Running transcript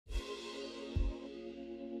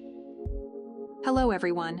Hello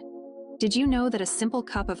everyone. Did you know that a simple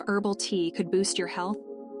cup of herbal tea could boost your health,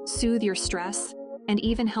 soothe your stress, and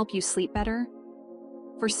even help you sleep better?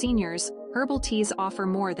 For seniors, herbal teas offer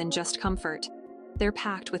more than just comfort. They're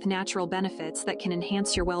packed with natural benefits that can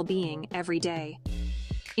enhance your well-being every day.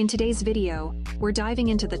 In today's video, we're diving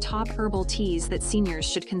into the top herbal teas that seniors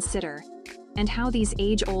should consider, and how these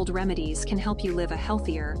age-old remedies can help you live a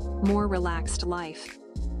healthier, more relaxed life.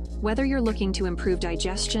 Whether you're looking to improve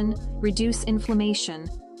digestion, reduce inflammation,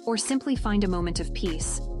 or simply find a moment of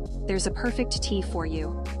peace, there's a perfect tea for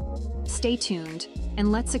you. Stay tuned,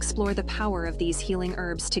 and let's explore the power of these healing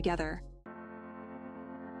herbs together.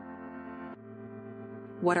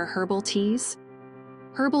 What are herbal teas?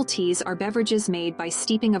 Herbal teas are beverages made by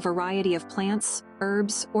steeping a variety of plants,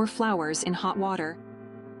 herbs, or flowers in hot water.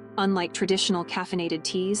 Unlike traditional caffeinated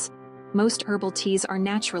teas, most herbal teas are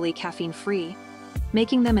naturally caffeine-free,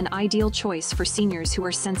 making them an ideal choice for seniors who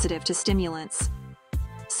are sensitive to stimulants.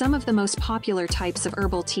 Some of the most popular types of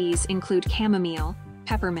herbal teas include chamomile,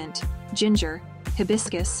 peppermint, ginger,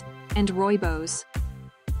 hibiscus, and rooibos.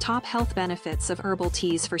 Top health benefits of herbal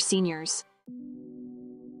teas for seniors.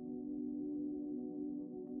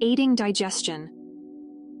 Aiding digestion.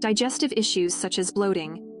 Digestive issues such as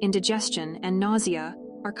bloating, indigestion, and nausea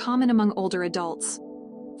are common among older adults.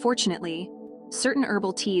 Fortunately, certain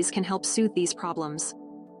herbal teas can help soothe these problems.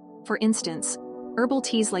 For instance, herbal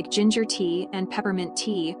teas like ginger tea and peppermint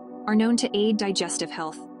tea are known to aid digestive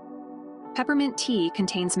health. Peppermint tea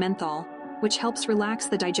contains menthol, which helps relax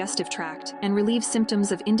the digestive tract and relieve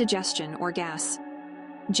symptoms of indigestion or gas.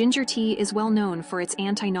 Ginger tea is well known for its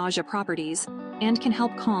anti-nausea properties and can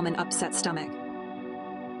help calm an upset stomach.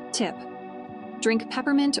 Tip: drink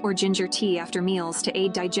peppermint or ginger tea after meals to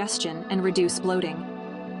aid digestion and reduce bloating.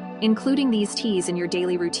 Including these teas in your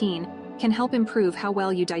daily routine can help improve how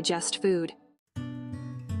well you digest food.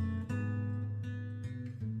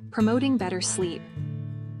 Promoting better sleep.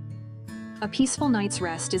 A peaceful night's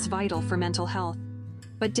rest is vital for mental health,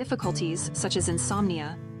 but difficulties, such as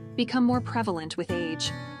insomnia, become more prevalent with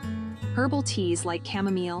age. Herbal teas like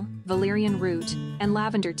chamomile, valerian root, and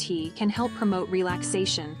lavender tea can help promote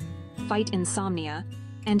relaxation, fight insomnia,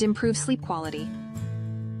 and improve sleep quality.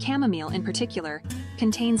 Chamomile, in particular,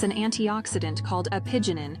 contains an antioxidant called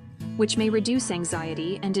apigenin, which may reduce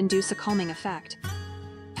anxiety and induce a calming effect.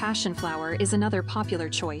 Passion flower is another popular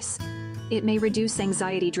choice. It may reduce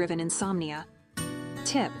anxiety-driven insomnia.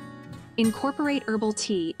 Tip: incorporate herbal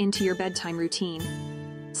tea into your bedtime routine.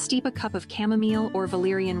 Steep a cup of chamomile or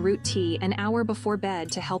valerian root tea an hour before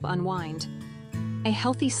bed to help unwind. A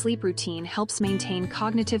healthy sleep routine helps maintain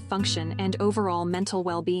cognitive function and overall mental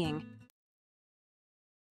well-being.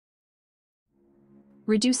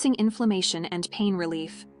 Reducing inflammation and pain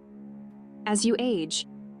relief. As you age,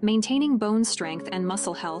 maintaining bone strength and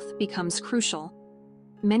muscle health becomes crucial.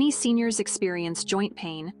 Many seniors experience joint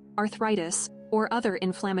pain, arthritis, or other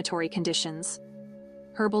inflammatory conditions.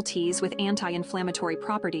 Herbal teas with anti-inflammatory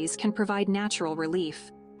properties can provide natural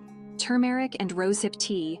relief. Turmeric and rosehip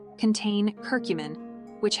tea contain curcumin,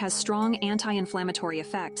 which has strong anti-inflammatory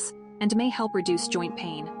effects and may help reduce joint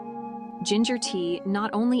pain. Ginger tea not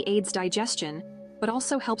only aids digestion, but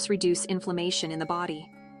also helps reduce inflammation in the body.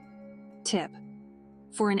 Tip: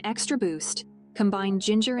 for an extra boost, combine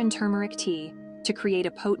ginger and turmeric tea to create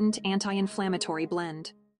a potent anti-inflammatory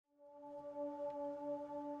blend.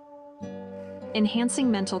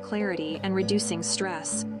 Enhancing mental clarity and reducing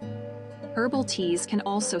stress. Herbal teas can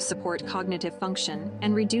also support cognitive function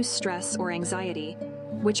and reduce stress or anxiety,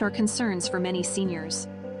 which are concerns for many seniors.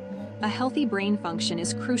 A healthy brain function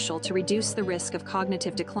is crucial to reduce the risk of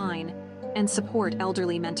cognitive decline and support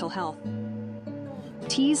elderly mental health.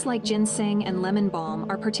 Teas like ginseng and lemon balm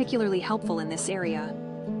are particularly helpful in this area.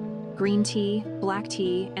 Green tea, black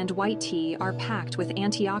tea, and white tea are packed with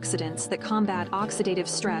antioxidants that combat oxidative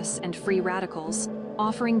stress and free radicals,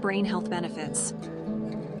 offering brain health benefits.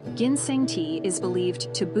 Ginseng tea is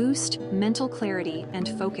believed to boost mental clarity and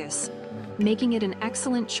focus, making it an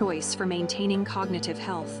excellent choice for maintaining cognitive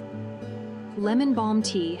health. Lemon balm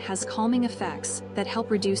tea has calming effects that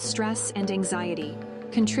help reduce stress and anxiety,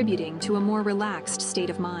 contributing to a more relaxed state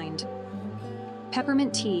of mind.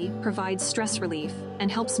 Peppermint tea provides stress relief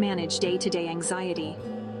and helps manage day-to-day anxiety.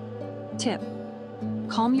 Tip: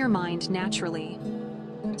 calm your mind naturally.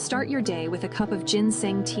 Start your day with a cup of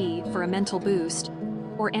ginseng tea for a mental boost,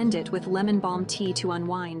 or end it with lemon balm tea to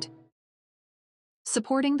unwind.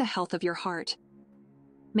 Supporting the health of your heart.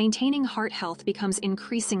 Maintaining heart health becomes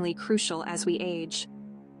increasingly crucial as we age.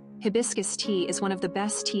 Hibiscus tea is one of the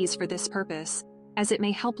best teas for this purpose, as it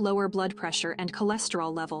may help lower blood pressure and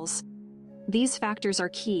cholesterol levels. These factors are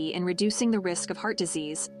key in reducing the risk of heart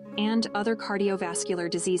disease and other cardiovascular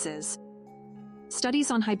diseases.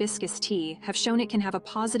 Studies on hibiscus tea have shown it can have a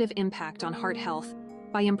positive impact on heart health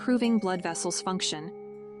by improving blood vessels' function.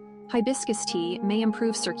 Hibiscus tea may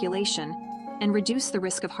improve circulation and reduce the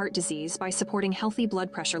risk of heart disease by supporting healthy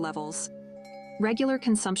blood pressure levels. Regular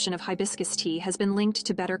consumption of hibiscus tea has been linked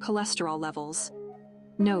to better cholesterol levels.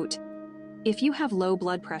 Note: if you have low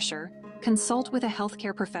blood pressure, consult with a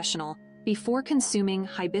healthcare professional before consuming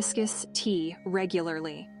hibiscus tea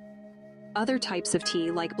regularly. Other types of tea,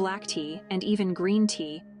 like black tea and even green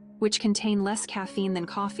tea, which contain less caffeine than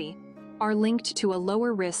coffee, are linked to a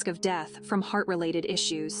lower risk of death from heart-related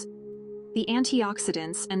issues. The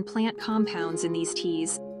antioxidants and plant compounds in these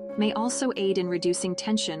teas may also aid in reducing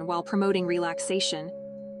tension while promoting relaxation,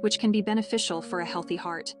 which can be beneficial for a healthy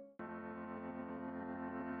heart.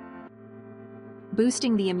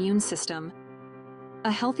 Boosting the immune system.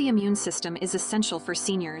 A healthy immune system is essential for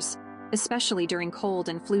seniors, especially during cold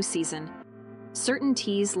and flu season. Certain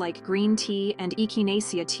teas like green tea and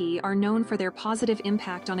echinacea tea are known for their positive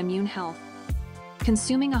impact on immune health.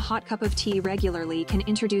 Consuming a hot cup of tea regularly can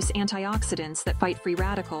introduce antioxidants that fight free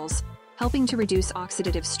radicals, helping to reduce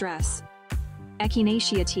oxidative stress.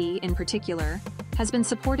 Echinacea tea, in particular, has been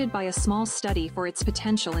supported by a small study for its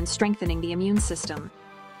potential in strengthening the immune system.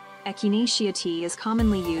 Echinacea tea is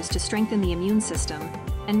commonly used to strengthen the immune system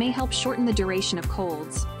and may help shorten the duration of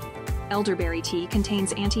colds. Elderberry tea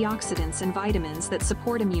contains antioxidants and vitamins that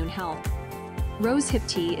support immune health. Rosehip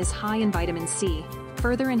tea is high in vitamin C,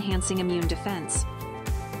 further enhancing immune defense.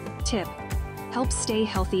 Tip: help stay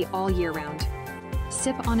healthy all year round.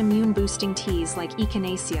 Sip on immune-boosting teas like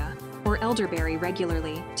echinacea or elderberry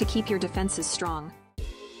regularly to keep your defenses strong.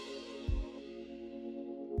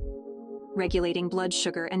 Regulating blood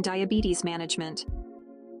sugar and diabetes management.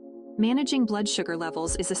 Managing blood sugar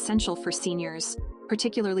levels is essential for seniors,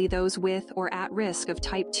 particularly those with or at risk of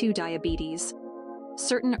type 2 diabetes.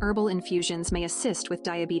 Certain herbal infusions may assist with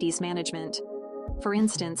diabetes management. For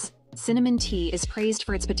instance, cinnamon tea is praised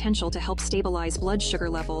for its potential to help stabilize blood sugar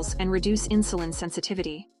levels and reduce insulin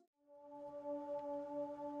sensitivity.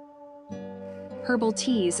 Herbal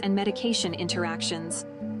teas and medication interactions.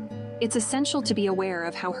 It's essential to be aware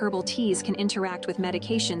of how herbal teas can interact with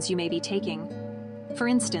medications you may be taking. For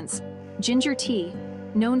instance, ginger tea,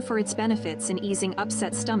 known for its benefits in easing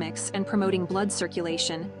upset stomachs and promoting blood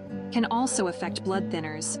circulation, can also affect blood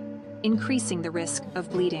thinners, increasing the risk of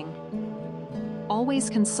bleeding. Always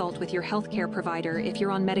consult with your healthcare provider if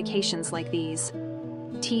you're on medications like these.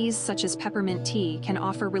 Teas such as peppermint tea can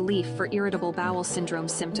offer relief for irritable bowel syndrome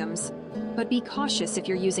symptoms, but be cautious if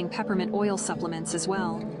you're using peppermint oil supplements as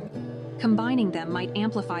well. Combining them might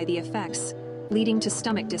amplify the effects, leading to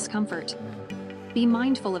stomach discomfort. Be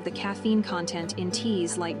mindful of the caffeine content in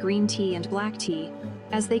teas like green tea and black tea,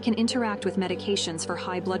 as they can interact with medications for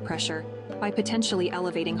high blood pressure by potentially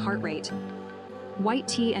elevating heart rate. White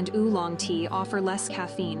tea and oolong tea offer less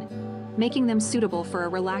caffeine, making them suitable for a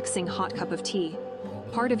relaxing hot cup of tea,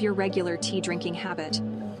 part of your regular tea drinking habit.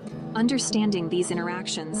 Understanding these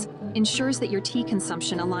interactions ensures that your tea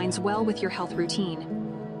consumption aligns well with your health routine,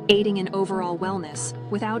 aiding in overall wellness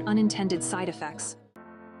without unintended side effects.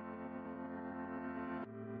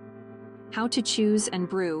 How to choose and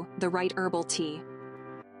brew the right herbal tea.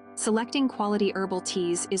 Selecting quality herbal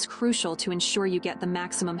teas is crucial to ensure you get the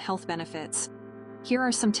maximum health benefits. Here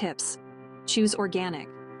are some tips. Choose organic,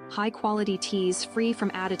 high-quality teas free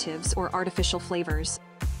from additives or artificial flavors.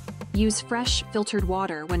 Use fresh, filtered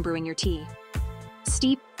water when brewing your tea.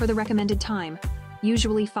 Steep for the recommended time,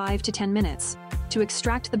 usually 5 to 10 minutes, to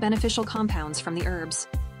extract the beneficial compounds from the herbs.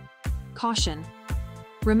 Caution: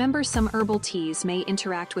 remember, some herbal teas may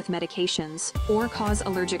interact with medications or cause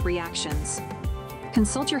allergic reactions.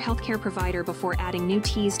 Consult your healthcare provider before adding new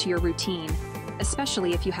teas to your routine,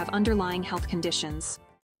 especially if you have underlying health conditions.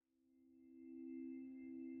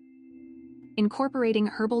 Incorporating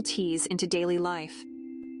herbal teas into daily life.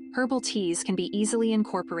 Herbal teas can be easily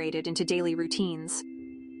incorporated into daily routines.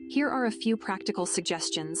 Here are a few practical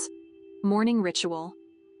suggestions. Morning ritual.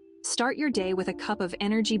 Start your day with a cup of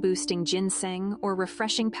energy-boosting ginseng or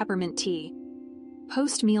refreshing peppermint tea.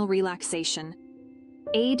 Post-meal relaxation.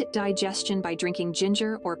 Aid digestion by drinking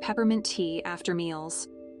ginger or peppermint tea after meals.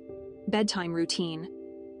 Bedtime routine.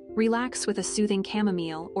 Relax with a soothing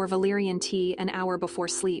chamomile or valerian tea an hour before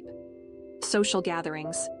sleep. Social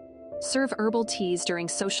gatherings. Serve herbal teas during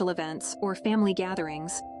social events or family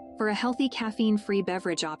gatherings for a healthy caffeine-free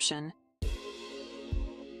beverage option.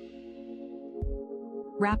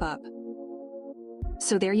 Wrap up.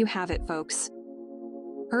 So there you have it, folks.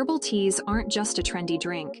 Herbal teas aren't just a trendy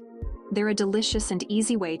drink. They're a delicious and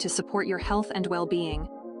easy way to support your health and well-being.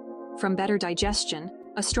 From better digestion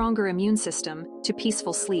a stronger immune system, to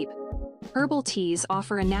peaceful sleep. Herbal teas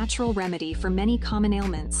offer a natural remedy for many common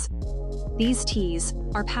ailments. These teas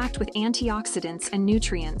are packed with antioxidants and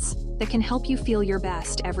nutrients that can help you feel your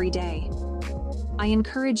best every day. I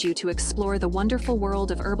encourage you to explore the wonderful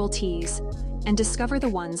world of herbal teas and discover the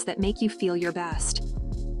ones that make you feel your best.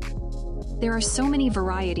 There are so many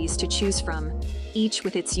varieties to choose from, each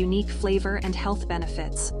with its unique flavor and health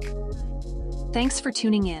benefits. Thanks for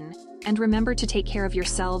tuning in, and remember to take care of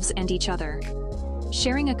yourselves and each other.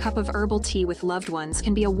 Sharing a cup of herbal tea with loved ones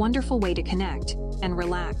can be a wonderful way to connect and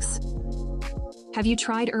relax. Have you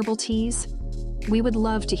tried herbal teas? We would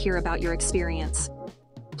love to hear about your experience.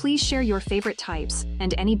 Please share your favorite types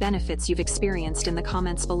and any benefits you've experienced in the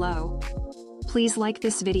comments below. Please like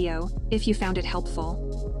this video if you found it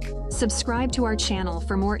helpful. Subscribe to our channel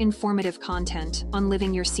for more informative content on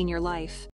living your senior life.